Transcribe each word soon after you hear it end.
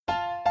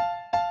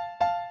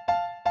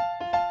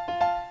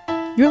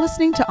You're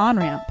listening to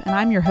OnRamp, and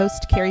I'm your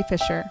host, Carrie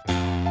Fisher.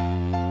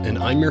 And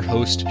I'm your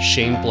host,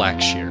 Shane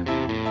Blackshear.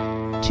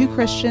 Two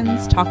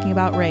Christians talking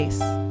about race.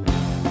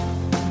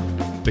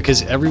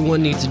 Because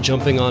everyone needs a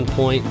jumping on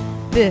point.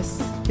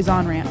 This is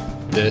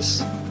OnRamp.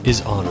 This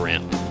is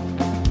OnRamp.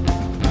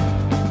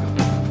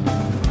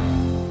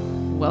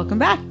 Welcome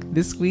back.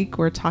 This week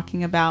we're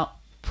talking about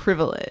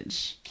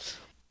privilege.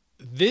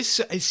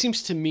 It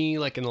seems to me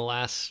like in the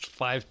last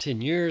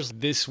 5-10 years,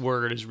 this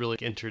word has really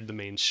entered the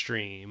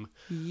mainstream.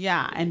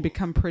 Yeah, and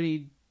become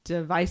pretty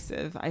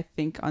divisive, I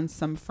think, on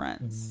some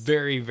fronts.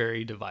 Very,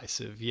 very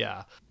divisive,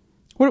 yeah.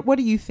 What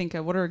do you think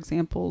of? What are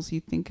examples you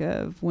think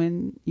of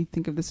when you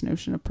think of this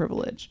notion of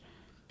privilege?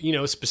 You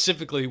know,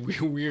 specifically,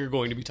 we're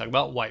going to be talking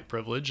about white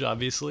privilege,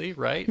 obviously,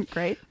 right?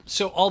 Great.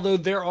 So although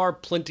there are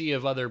plenty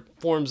of other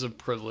forms of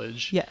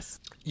privilege. Yes.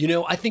 You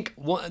know, I think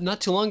not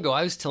too long ago,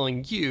 I was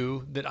telling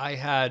you that I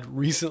had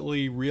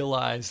recently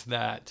realized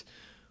that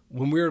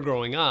when we were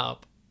growing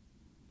up,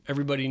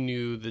 everybody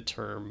knew the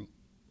term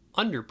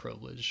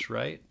underprivileged,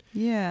 right?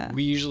 Yeah.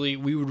 We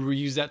would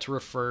use that to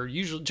refer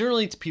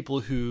generally to people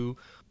who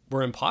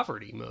were in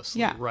poverty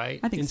mostly, yeah, right?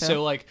 I think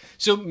so.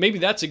 So maybe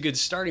that's a good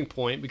starting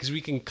point because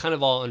we can kind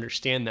of all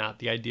understand that,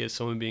 the idea of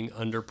someone being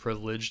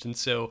underprivileged. And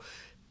so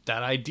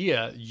that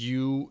idea,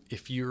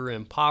 if you're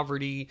in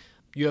poverty,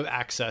 you have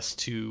access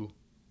to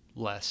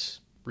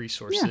less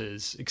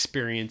resources,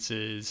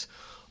 experiences,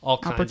 all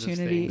kinds of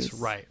things.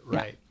 Right.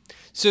 Yeah.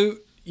 So,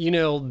 you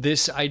know,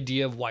 this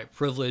idea of white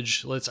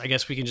privilege, I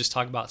guess we can just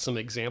talk about some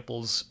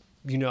examples.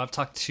 You know, I've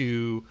talked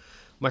to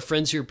my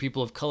friends who are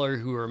people of color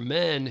who are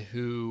men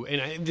who,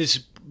 and I think this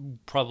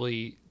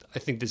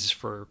is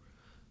for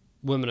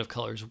women of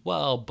color as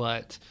well,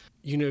 but,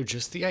 you know,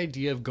 just the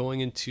idea of going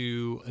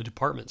into a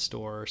department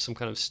store or some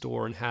kind of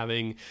store and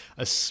having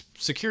a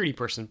security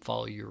person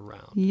follow you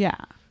around. Yeah.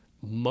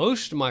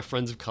 Most of my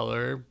friends of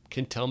color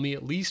can tell me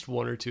at least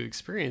one or two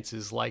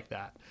experiences like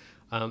that.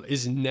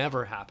 It's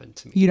never happened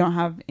to me. You don't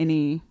have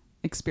any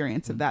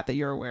experience of that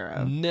you're aware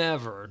of?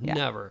 Never.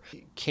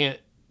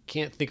 Can't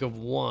think of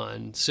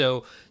one.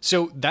 So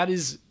that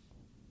is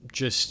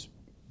just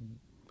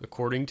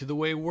according to the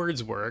way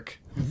words work.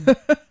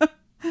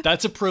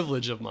 That's a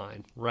privilege of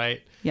mine,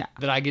 right? Yeah.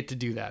 That I get to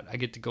do that. I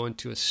get to go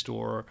into a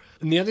store.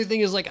 And the other thing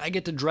is, I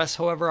get to dress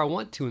however I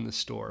want to in the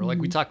store. Mm-hmm. Like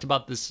we talked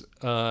about this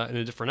in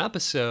a different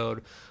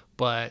episode,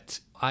 but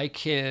I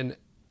can,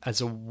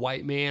 as a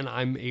white man,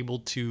 I'm able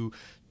to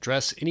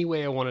dress any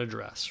way I want to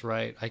dress,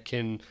 right? I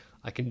can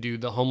do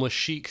the homeless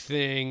chic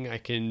thing. I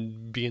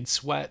can be in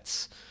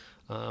sweats.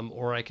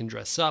 Or I can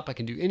dress up. I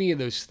can do any of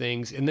those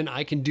things. And then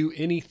I can do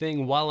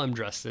anything while I'm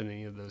dressed in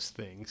any of those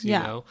things. You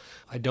know,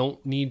 I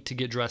don't need to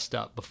get dressed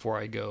up before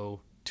I go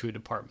to a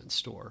department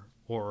store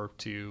or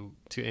to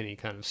any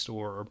kind of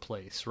store or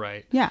place,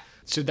 right? Yeah.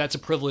 So that's a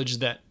privilege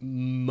that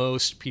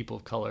most people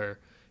of color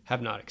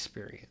have not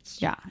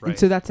experienced. Yeah. Right? And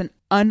so that's an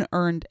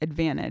unearned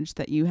advantage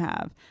that you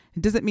have.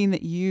 It doesn't mean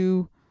that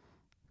you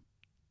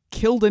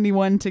killed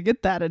anyone to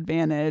get that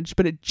advantage,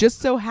 but it just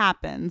so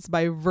happens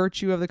by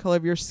virtue of the color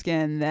of your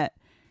skin that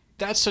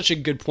that's such a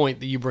good point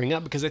that you bring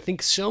up, because I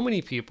think so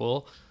many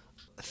people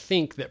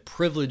think that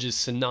privilege is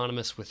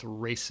synonymous with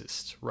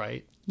racist,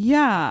 right?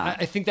 Yeah.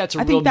 I think that's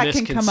a real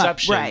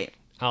misconception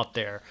out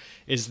there,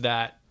 is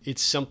that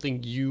it's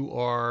something you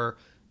are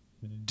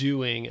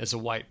doing as a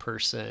white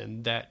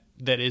person that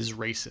is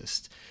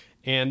racist.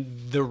 And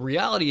the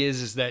reality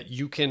is that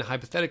you can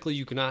have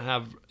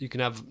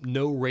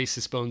no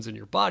racist bones in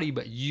your body,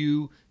 but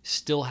you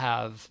still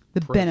have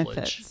the privilege.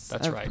 Benefits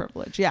That's of right.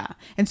 privilege. Yeah.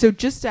 And so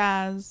just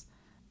as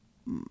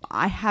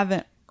I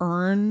haven't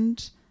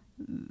earned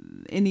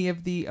any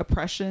of the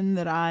oppression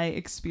that I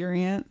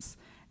experience,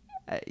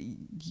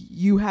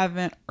 you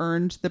haven't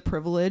earned the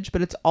privilege,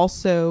 but it's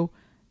also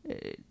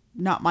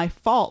not my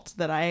fault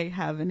that I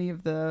have any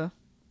of the,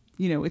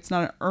 you know, it's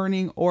not an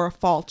earning or a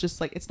fault, just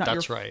like it's not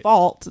your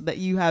fault that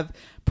you have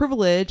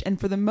privilege.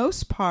 And for the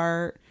most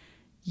part,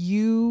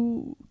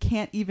 you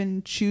can't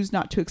even choose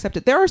not to accept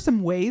it. There are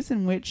some ways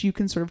in which you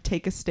can sort of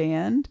take a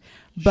stand,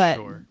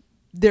 but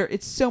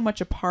it's so much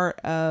a part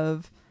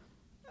of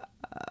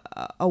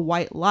a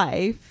white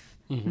life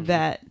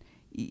that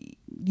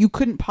you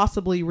couldn't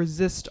possibly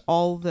resist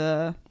all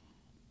the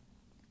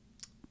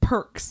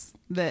perks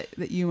that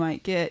you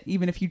might get,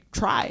 even if you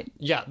tried.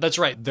 Yeah, that's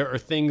right. There are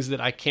things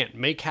that I can't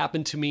make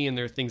happen to me, and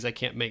there are things I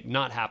can't make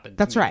not happen to me.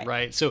 That's right.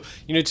 Right? So,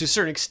 you know, to a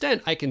certain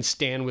extent, I can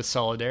stand with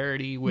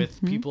solidarity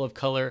with people of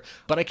color,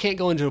 but I can't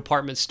go into a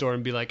department store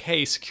and be like,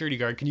 hey, security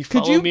guard, can you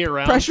follow me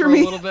around for a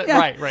little bit?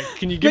 Yeah. Right.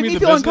 Can you give me the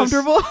feel business?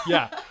 Uncomfortable?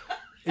 Yeah,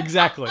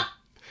 exactly.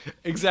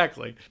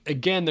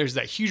 Again, there's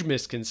that huge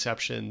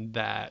misconception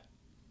that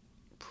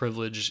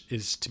privilege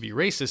is to be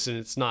racist, and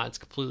it's not. It's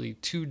completely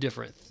two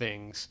different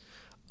things.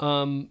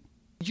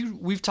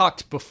 We've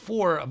talked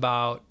before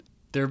about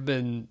there have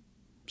been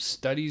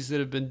studies that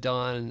have been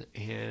done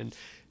and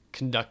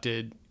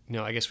conducted,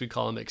 I guess we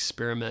call them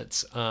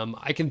experiments.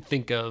 I can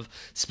think of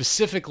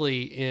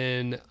specifically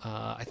in,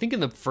 I think in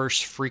the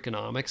first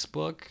Freakonomics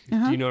book.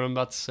 Do you know what I'm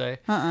about to say?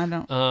 I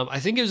don't. I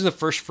think it was the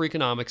first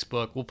Freakonomics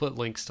book. We'll put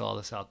links to all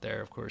this out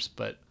there, of course.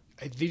 But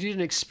they did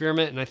an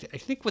experiment, and I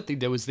think what they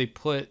did was they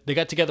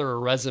got together a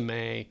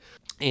resume,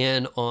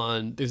 and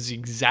there's the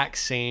exact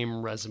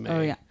same resume.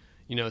 Oh, yeah.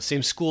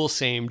 Same school,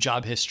 same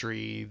job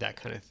history, that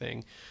kind of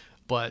thing.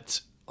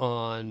 But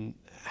on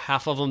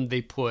half of them,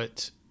 they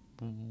put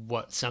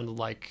what sounded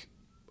like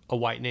a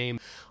white name.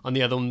 On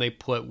the other one, they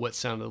put what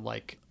sounded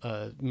like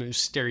a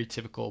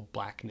stereotypical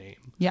black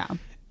name. Yeah.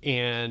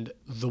 And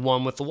the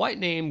one with the white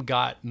name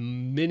got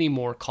many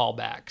more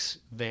callbacks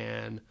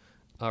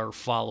or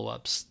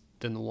follow-ups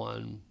than the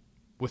one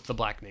with the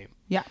black name.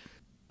 Yeah.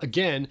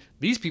 Again,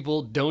 these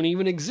people don't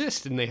even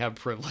exist and they have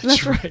privilege.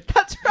 That's right.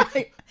 That's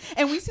right.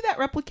 And we see that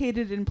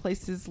replicated in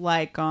places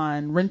like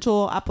on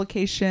rental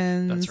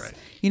applications. That's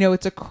right.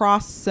 It's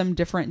across some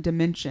different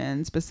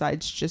dimensions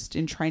besides just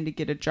in trying to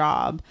get a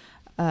job.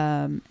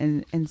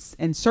 And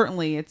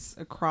certainly it's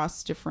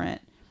across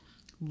different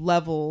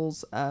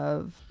levels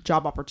of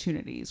job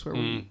opportunities where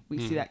we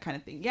see that kind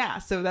of thing. Yeah.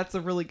 So that's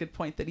a really good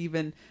point that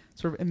even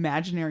sort of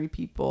imaginary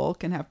people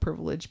can have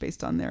privilege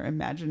based on their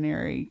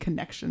imaginary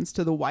connections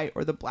to the white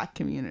or the black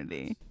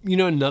community.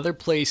 Another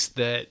place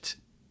that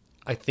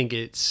I think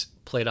it's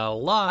played out a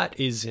lot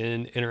is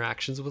in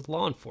interactions with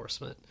law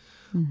enforcement.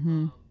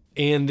 Mm-hmm.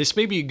 And this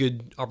may be a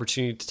good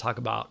opportunity to talk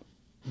about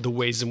the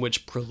ways in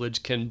which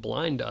privilege can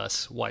blind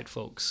us, white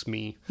folks,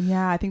 me.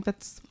 Yeah, I think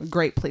that's a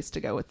great place to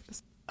go with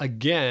this.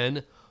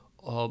 Again,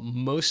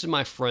 most of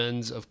my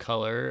friends of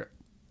color,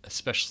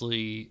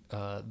 especially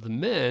the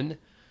men,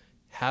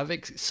 have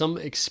some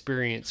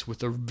experience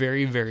with a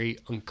very, very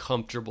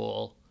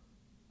uncomfortable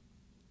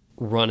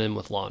run-in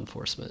with law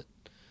enforcement.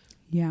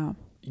 Yeah.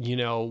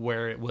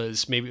 Where it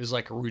was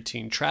like a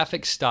routine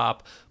traffic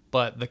stop,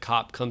 but the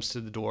cop comes to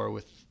the door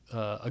with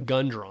a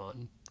gun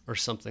drawn or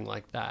something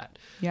like that.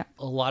 Yeah.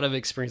 A lot of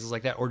experiences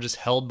like that, or just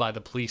held by the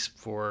police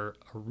for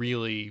a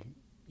really,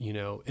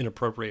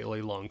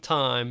 inappropriately long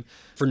time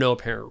for no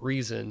apparent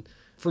reason.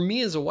 For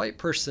me as a white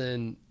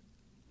person,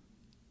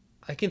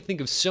 I can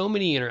think of so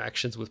many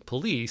interactions with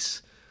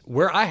police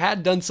where I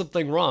had done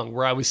something wrong,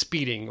 where I was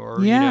speeding or,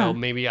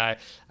 maybe I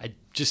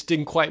just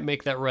didn't quite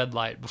make that red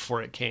light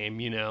before it came,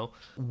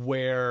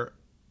 where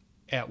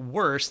at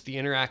worst the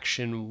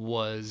interaction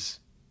was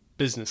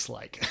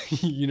businesslike.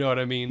 You know what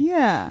I mean?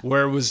 Yeah.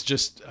 Where it was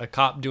just a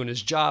cop doing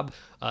his job.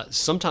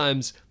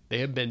 Sometimes they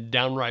have been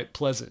downright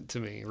pleasant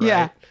to me, right?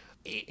 Yeah.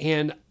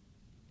 And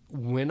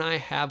when I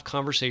have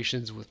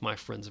conversations with my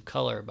friends of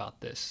color about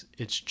this,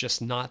 it's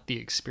just not the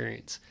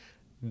experience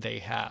they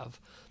have.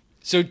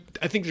 So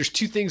I think there's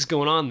two things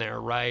going on there,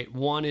 right?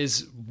 One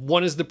is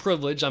the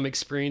privilege. I'm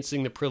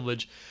experiencing the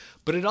privilege,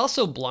 but it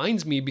also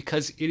blinds me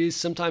because it is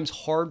sometimes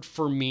hard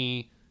for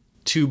me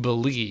to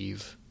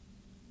believe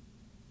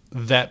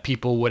that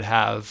people would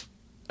have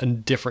a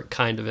different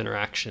kind of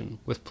interaction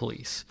with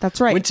police.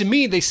 That's right. When to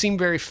me, they seem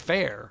very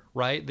fair,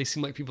 right? They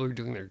seem like people are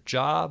doing their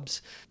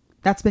jobs.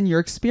 That's been your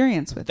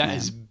experience with them. That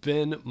has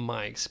been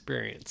my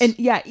experience. And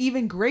yeah,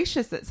 even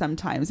gracious at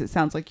sometimes, it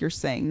sounds like you're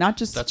saying. Not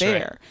just That's fair,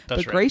 right.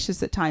 That's but right.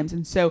 gracious at times.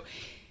 And so,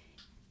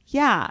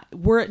 yeah,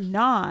 were it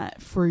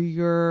not for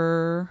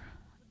your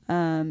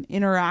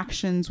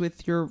interactions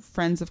with your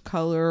friends of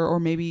color or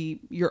maybe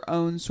your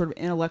own sort of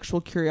intellectual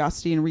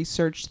curiosity and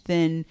research,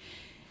 then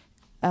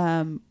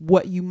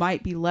what you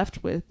might be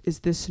left with is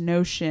this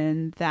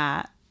notion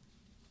that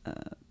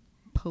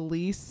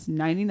police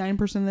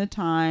 99% of the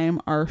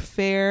time are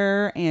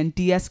fair and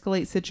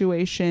de-escalate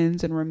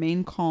situations and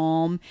remain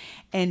calm,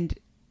 and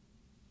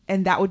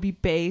that would be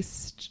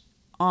based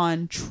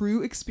on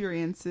true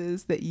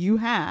experiences that you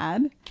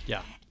had.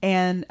 Yeah.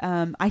 And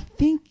I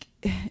think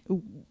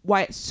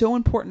why it's so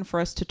important for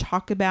us to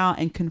talk about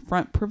and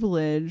confront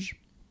privilege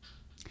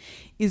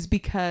is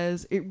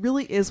because it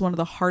really is one of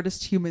the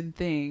hardest human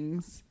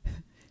things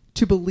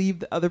to believe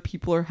that other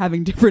people are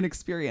having different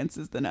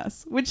experiences than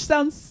us, which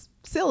sounds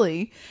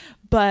silly,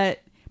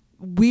 but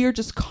we are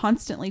just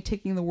constantly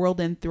taking the world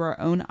in through our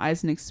own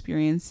eyes and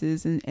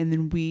experiences, and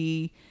then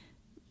we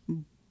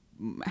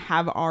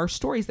have our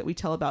stories that we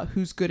tell about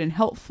who's good and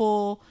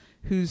helpful,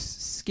 who's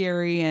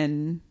scary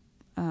and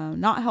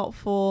not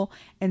helpful.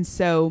 And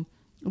so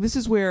this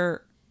is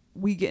where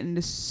we get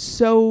into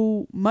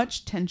so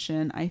much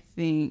tension, I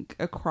think,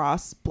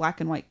 across Black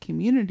and white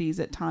communities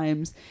at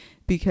times,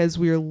 because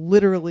we are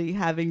literally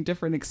having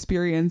different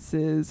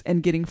experiences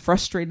and getting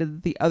frustrated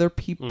that the other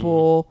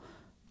people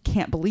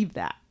can't believe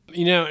that.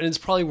 And it's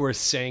probably worth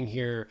saying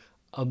here,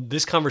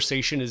 this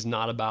conversation is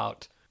not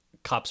about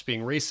cops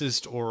being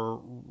racist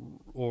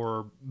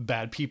or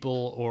bad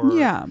people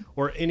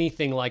or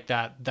anything like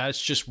that.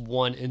 That's just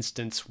one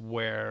instance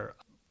where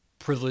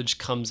privilege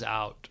comes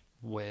out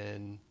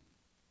when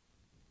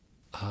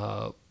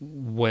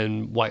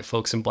white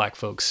folks and black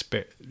folks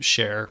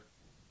share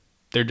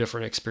their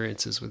different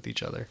experiences with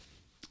each other.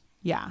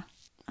 Yeah.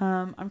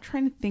 I'm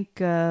trying to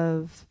think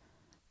of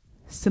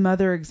some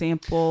other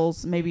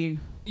examples. Maybe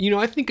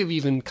I think of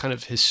even kind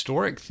of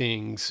historic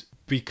things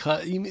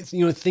because,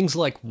 things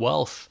like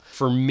wealth.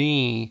 For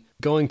me,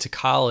 going to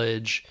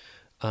college,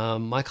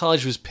 my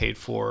college was paid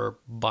for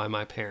by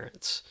my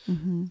parents.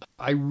 Mm-hmm.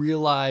 I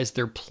realized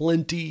there are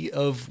plenty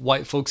of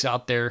white folks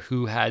out there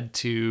who had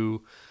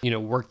to,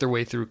 work their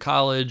way through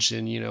college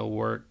and,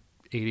 work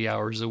 80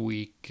 hours a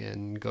week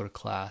and go to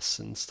class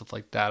and stuff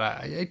like that.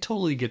 I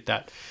totally get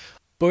that.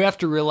 But we have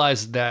to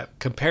realize that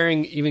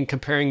comparing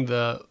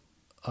the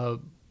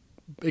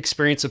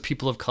experience of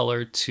people of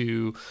color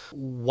to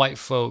white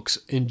folks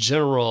in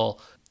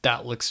general,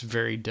 that looks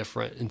very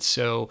different. And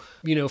so,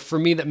 for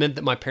me, that meant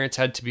that my parents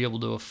had to be able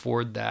to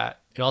afford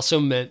that. It also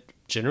meant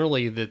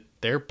generally that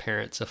their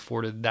parents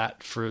afforded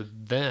that for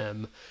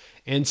them.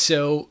 And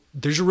so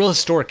there's a real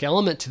historic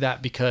element to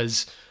that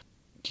because,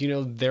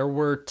 there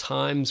were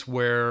times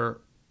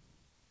where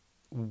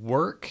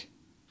work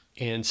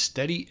and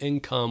steady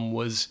income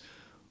was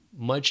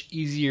much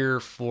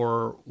easier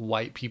for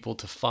white people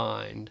to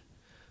find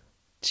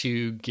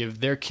to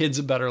give their kids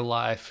a better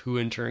life, who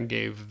in turn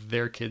gave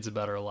their kids a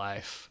better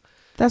life.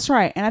 That's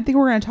right. And I think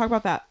we're going to talk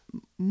about that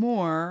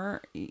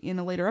more in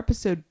a later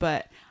episode.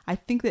 But I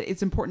think that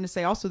it's important to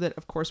say also that,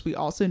 of course, we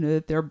also know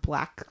that there are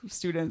Black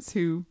students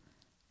who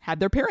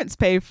had their parents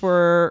pay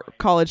for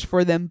college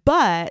for them.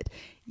 But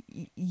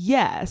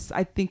yes,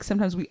 I think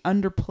sometimes we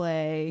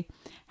underplay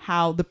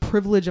how the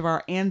privilege of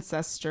our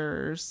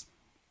ancestors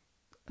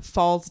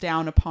falls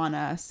down upon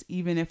us,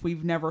 even if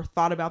we've never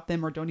thought about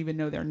them or don't even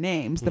know their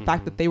names. The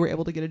fact that they were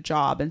able to get a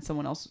job and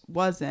someone else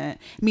wasn't.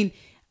 I mean,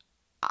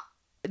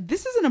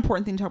 this is an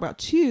important thing to talk about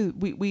too.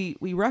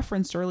 We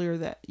referenced earlier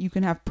that you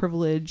can have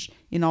privilege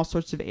in all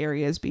sorts of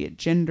areas, be it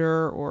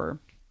gender or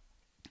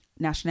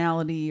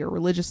nationality or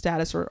religious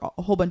status or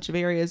a whole bunch of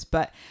areas.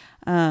 But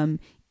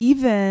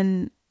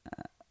even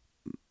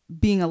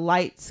being a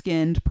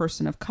light-skinned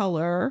person of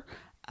color,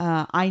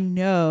 I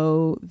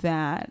know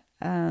that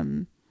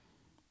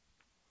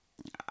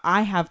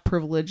I have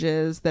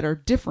privileges that are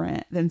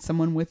different than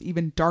someone with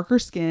even darker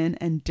skin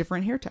and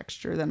different hair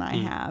texture than I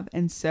have.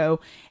 And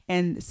so,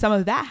 and some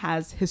of that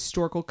has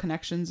historical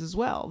connections as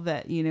well,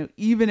 that,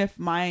 even if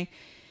my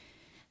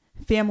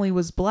family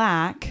was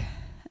Black,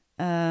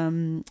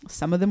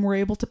 some of them were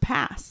able to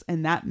pass,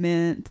 and that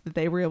meant that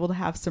they were able to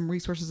have some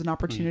resources and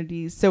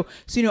opportunities. So,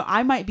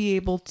 I might be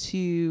able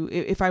to,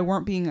 if I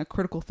weren't being a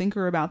critical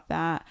thinker about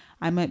that,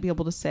 I might be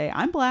able to say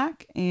I'm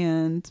Black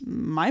and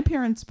my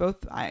parents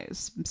both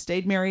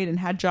stayed married and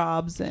had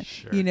jobs, and,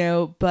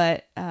 sure.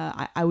 But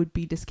I would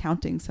be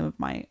discounting some of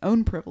my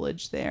own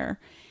privilege there.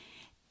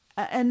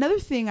 Another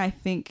thing I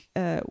think,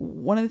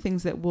 one of the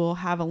things that we'll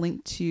have a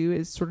link to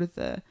is sort of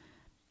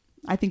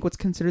I think what's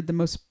considered the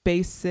most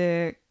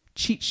basic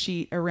cheat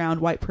sheet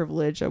around white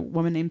privilege. A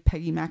woman named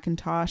Peggy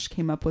McIntosh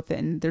came up with it,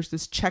 and there's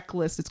this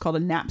checklist. It's called a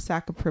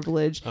knapsack of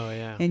privilege. Oh,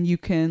 yeah. And you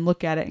can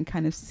look at it and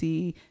kind of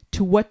see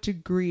to what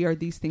degree are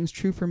these things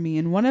true for me.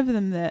 And one of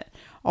them that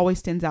always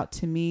stands out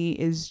to me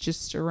is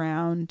just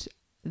around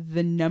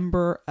the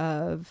number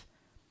of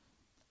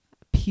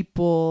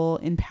people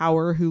in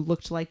power who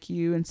looked like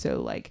you. And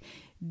so, like,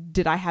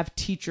 did I have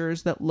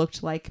teachers that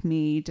looked like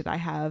me? Did I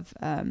have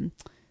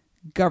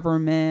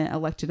government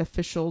elected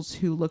officials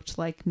who looked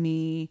like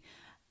me?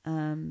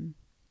 And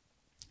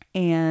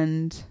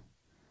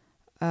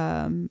some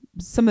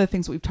of the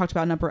things that we've talked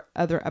about in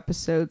other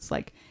episodes,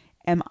 like,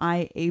 am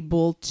I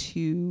able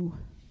to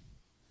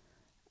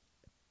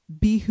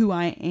be who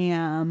I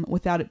am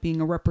without it being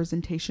a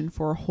representation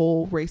for a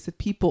whole race of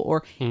people?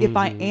 Or if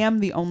I am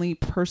the only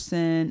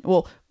person,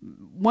 well,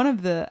 one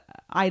of the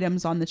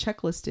items on the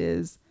checklist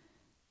is,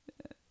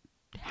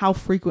 how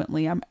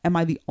frequently am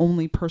I the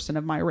only person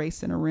of my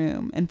race in a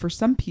room? And for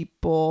some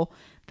people,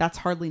 that's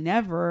hardly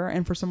never.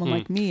 And for someone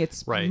like me,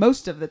 it's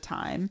most of the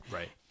time.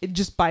 Right. It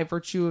just by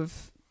virtue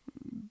of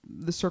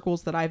the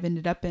circles that I've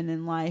ended up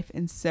in life.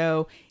 And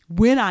so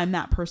when I'm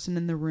that person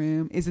in the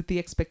room, is it the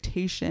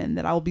expectation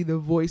that I'll be the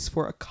voice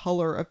for a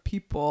color of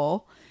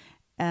people,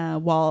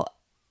 while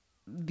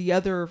the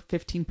other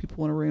 15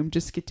 people in a room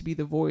just get to be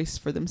the voice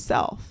for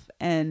themselves?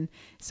 And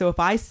so if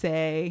I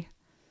say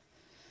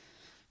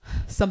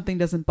something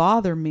doesn't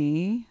bother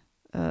me,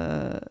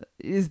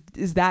 is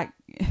that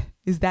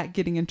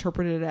getting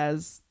interpreted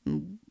as,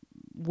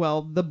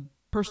 well, the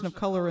person of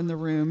color in the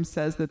room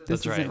says that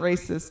this isn't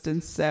racist,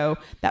 and so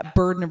that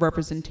burden of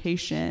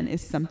representation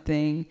is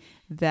something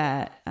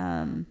that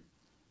a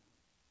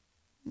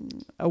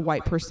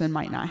white person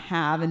might not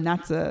have, and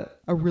that's a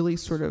really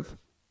sort of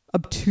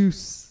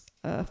obtuse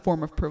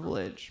form of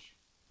privilege.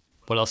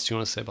 What else do you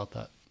want to say about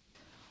that?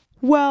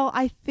 Well,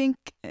 I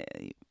think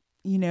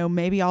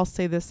maybe I'll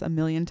say this a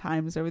million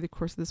times over the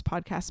course of this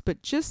podcast,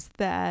 but just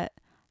that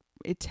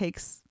it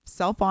takes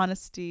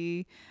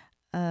self-honesty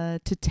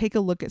to take a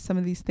look at some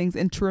of these things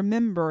and to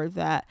remember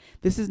that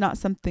this is not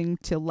something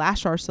to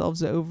lash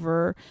ourselves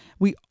over.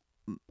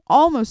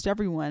 Almost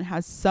everyone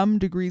has some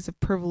degrees of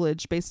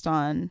privilege based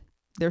on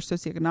their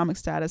socioeconomic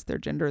status, their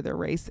gender, their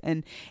race.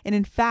 And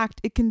in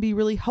fact, it can be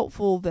really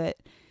helpful that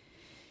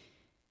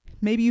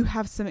maybe you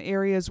have some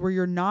areas where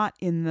you're not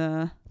in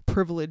the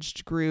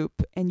privileged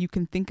group, and you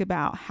can think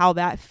about how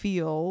that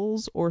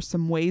feels or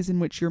some ways in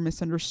which you're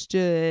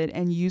misunderstood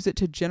and use it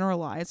to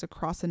generalize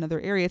across another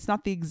area. It's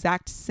not the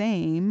exact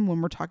same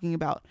when we're talking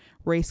about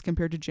race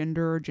compared to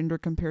gender or gender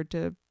compared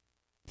to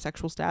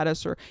sexual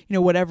status or,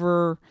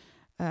 whatever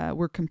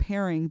we're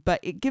comparing, but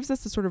it gives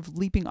us a sort of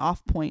leaping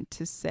off point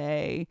to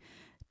say,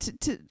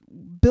 to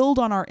build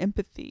on our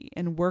empathy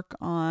and work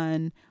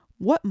on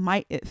what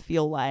might it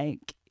feel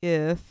like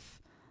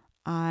if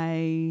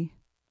I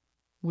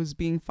was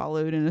being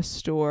followed in a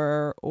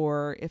store,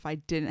 or if I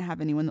didn't have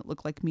anyone that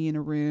looked like me in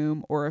a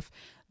room, or if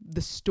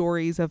the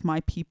stories of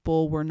my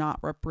people were not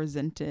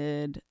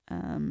represented,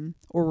 or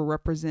were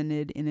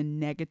represented in a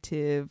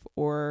negative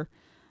or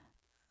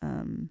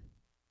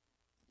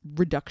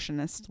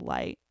reductionist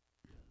light.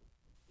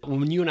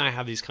 When you and I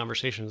have these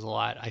conversations a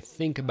lot, I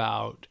think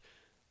about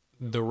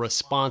the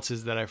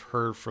responses that I've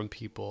heard from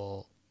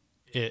people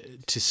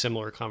to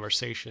similar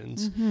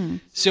conversations. Mm-hmm.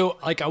 So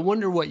I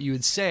wonder what you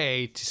would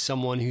say to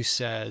someone who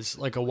says,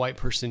 like a white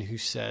person who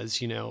says,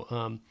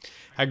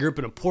 I grew up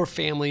in a poor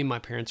family. My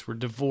parents were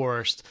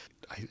divorced.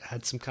 I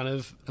had some kind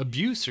of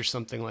abuse or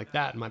something like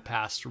that in my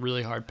past,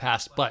 really hard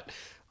past, but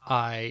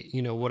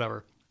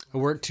whatever. I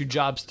worked 2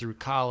 jobs through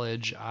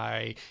college.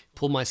 I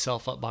pulled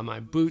myself up by my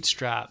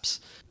bootstraps.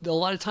 A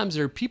lot of times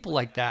there are people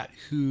like that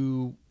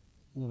who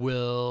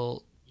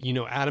will,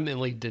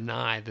 adamantly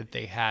deny that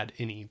they had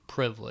any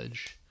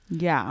privilege.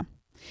 Yeah.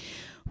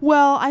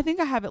 Well, I think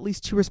I have at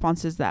least 2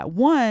 responses to that.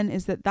 One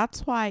is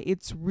that's why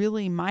it's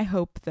really my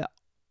hope that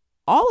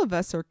all of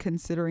us are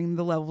considering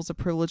the levels of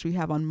privilege we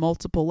have on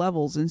multiple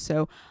levels. And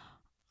so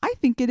I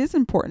think it is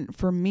important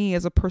for me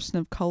as a person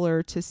of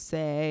color to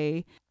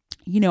say,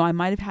 I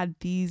might have had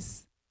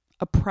these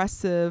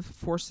oppressive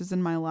forces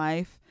in my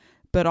life,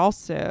 but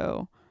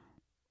also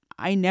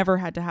I never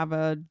had to have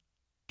a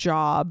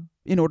job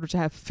in order to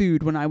have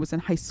food when I was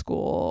in high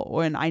school,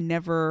 and I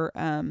never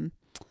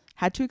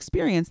had to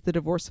experience the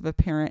divorce of a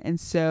parent. And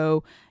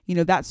so,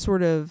 that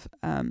sort of,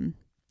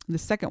 the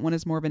second one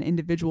is more of an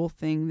individual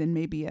thing than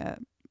maybe a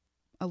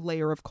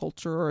layer of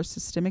culture or a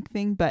systemic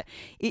thing. But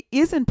it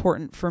is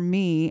important for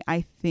me,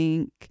 I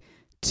think,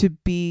 to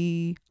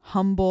be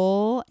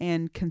humble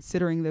and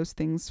considering those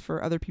things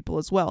for other people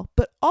as well.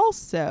 But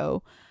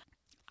also,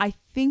 I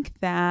think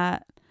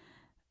that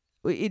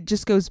it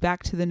just goes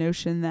back to the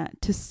notion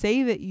that to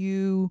say that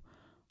you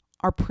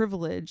are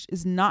privileged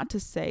is not to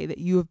say that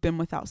you have been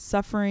without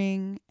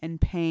suffering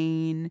and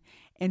pain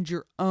and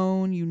your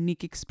own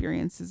unique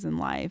experiences in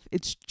life.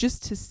 It's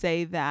just to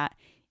say that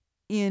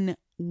in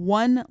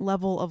one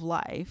level of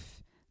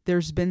life,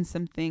 there's been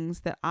some things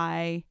that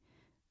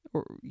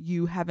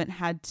you haven't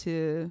had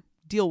to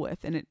deal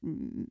with. And it,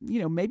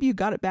 maybe you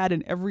got it bad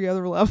in every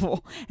other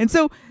level. And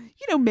so,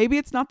 maybe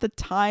it's not the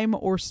time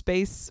or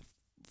space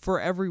for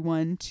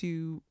everyone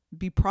to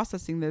be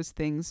processing those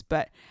things.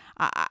 But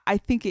I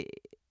think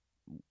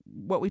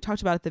what we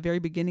talked about at the very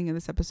beginning of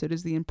this episode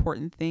is the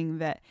important thing,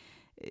 that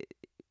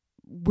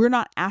we're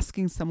not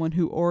asking someone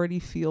who already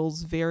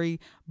feels very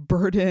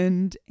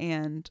burdened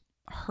and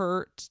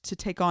hurt to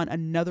take on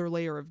another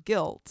layer of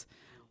guilt.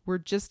 We're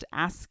just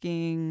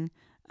asking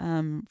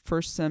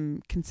for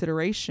some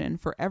consideration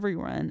for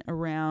everyone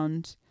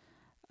around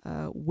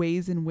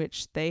ways in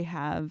which they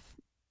have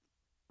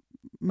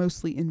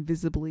mostly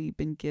invisibly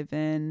been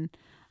given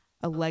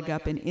a leg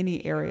up in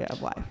any area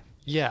of life.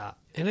 Yeah.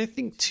 And I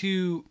think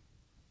too,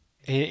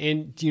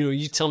 and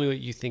you tell me what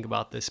you think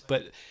about this,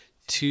 but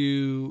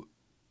to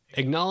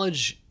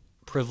acknowledge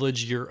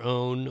privilege your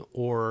own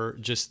or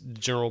just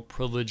general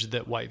privilege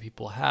that white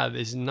people have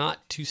is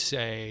not to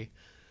say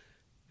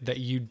that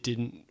you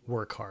didn't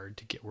work hard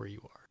to get where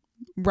you are.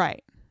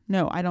 Right.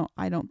 No, I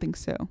don't think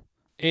so.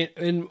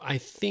 And I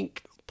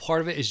think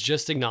part of it is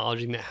just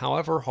acknowledging that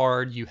however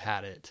hard you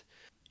had it,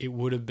 it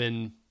would have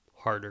been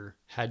harder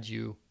had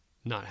you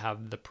not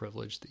have the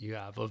privilege that you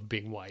have of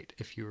being white.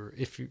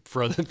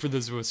 For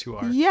those of us who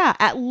are. Yeah.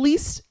 At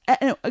least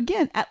in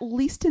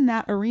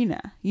that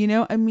arena,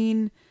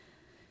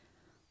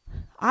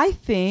 I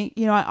think,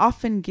 I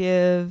often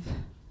give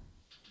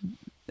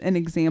an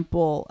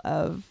example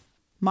of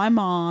my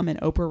mom and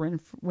Oprah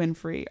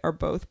Winfrey are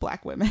both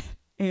Black women,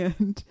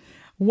 and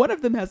one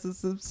of them has a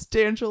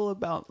substantial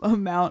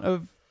amount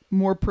of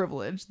more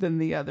privilege than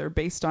the other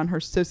based on her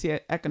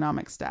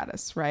socioeconomic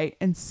status, right?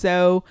 And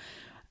so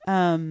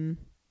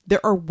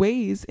there are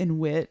ways in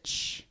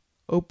which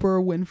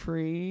Oprah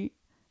Winfrey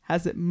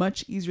has it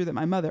much easier than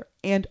my mother.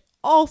 And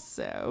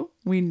also,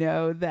 we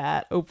know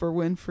that Oprah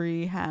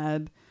Winfrey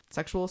had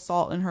sexual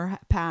assault in her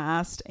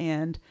past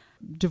and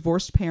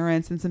divorced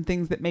parents and some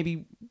things that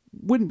maybe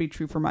wouldn't be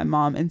true for my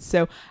mom. And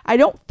so I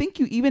don't think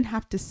you even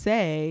have to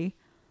say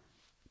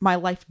my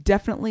life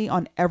definitely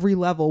on every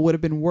level would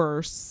have been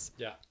worse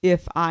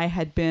if I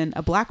had been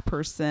a Black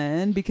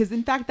person, because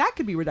in fact that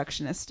could be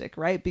reductionistic,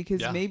 right?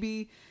 Because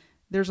maybe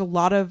there's a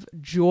lot of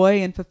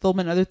joy and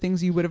fulfillment, other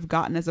things you would have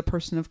gotten as a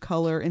person of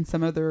color in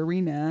some other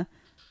arena.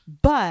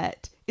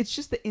 But it's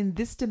just that in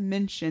this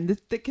dimension,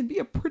 that can be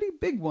a pretty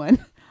big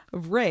one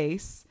of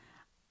race,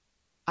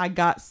 I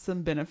got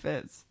some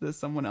benefits that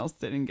someone else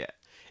didn't get.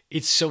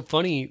 It's so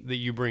funny that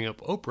you bring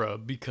up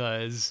Oprah,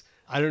 because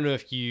I don't know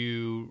if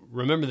you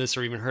remember this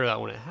or even heard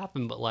about when it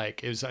happened, but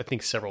like it was, I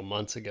think, several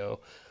months ago.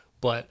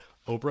 But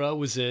Oprah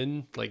was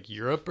in like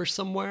Europe or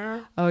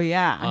somewhere. Oh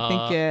yeah, I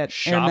think it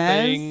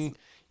shopping. Hermes.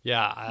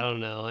 Yeah, I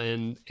don't know,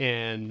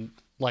 and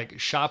like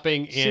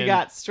shopping. And She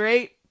got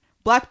straight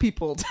black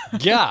people.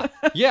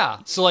 yeah.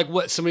 So like,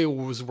 what, somebody who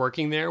was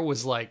working there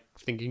was like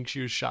thinking she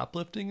was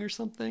shoplifting or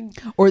something,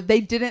 or they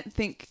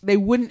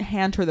wouldn't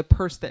hand her the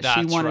purse that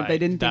she wanted. Right. They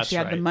didn't think That's she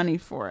had the right. money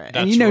for it.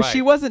 That's And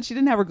right. she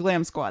didn't have her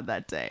glam squad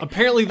that day.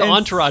 Apparently the And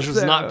entourage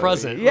was not so,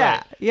 present. Yeah,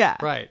 Right. yeah.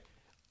 Right.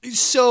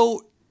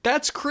 So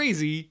that's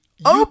crazy.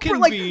 You Oprah, can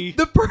like be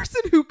the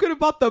person who could have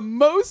bought the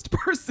most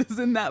purses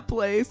in that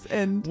place,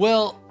 and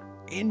well,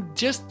 and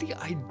just the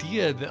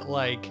idea that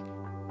like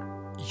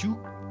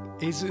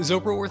is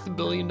Oprah worth $1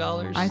 billion?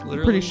 I'm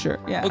literally? pretty sure.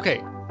 Yeah. Okay.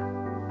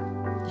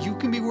 You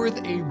can be worth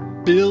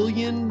 $1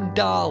 billion,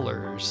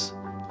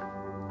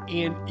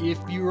 and if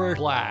you are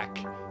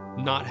black,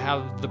 not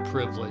have the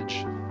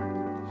privilege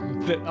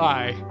that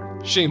I,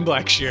 Shane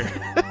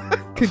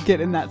Blackshear, could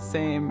get in that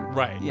same.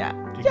 right? Yeah.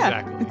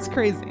 Exactly. Yeah. It's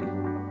crazy.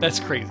 That's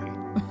crazy.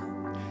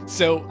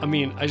 So, I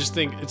mean, I just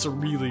think it's a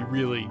really,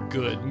 really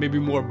good, maybe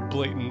more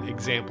blatant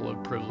example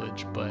of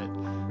privilege, but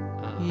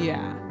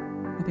Yeah.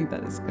 I think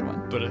that is a good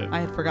one. But I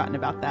had forgotten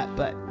about that,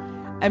 but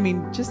I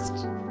mean, just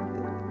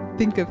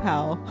think of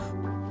how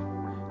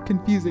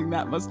confusing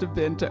that must have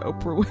been to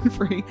Oprah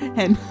Winfrey,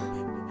 and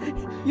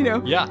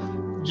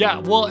yeah.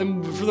 Well,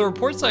 and for the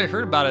reports I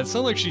heard about it, it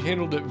sounded like she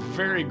handled it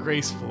very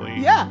gracefully.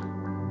 Yeah.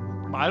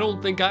 I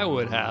don't think I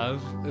would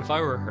have if I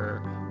were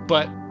her,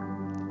 but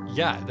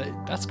yeah,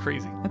 that's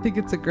crazy. I think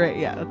it's a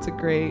great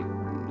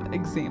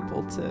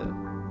example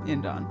to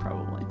end on,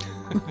 probably.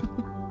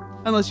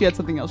 Unless you had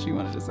something else you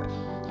wanted to say.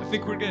 I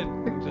think we're good.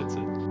 I think that's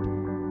it.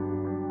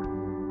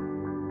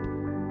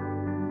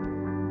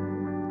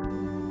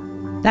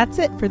 That's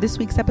it for this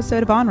week's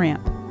episode of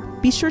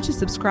OnRamp. Be sure to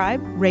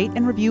subscribe, rate,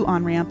 and review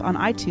OnRamp on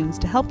iTunes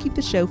to help keep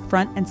the show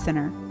front and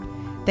center.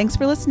 Thanks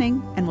for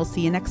listening, and we'll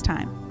see you next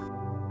time.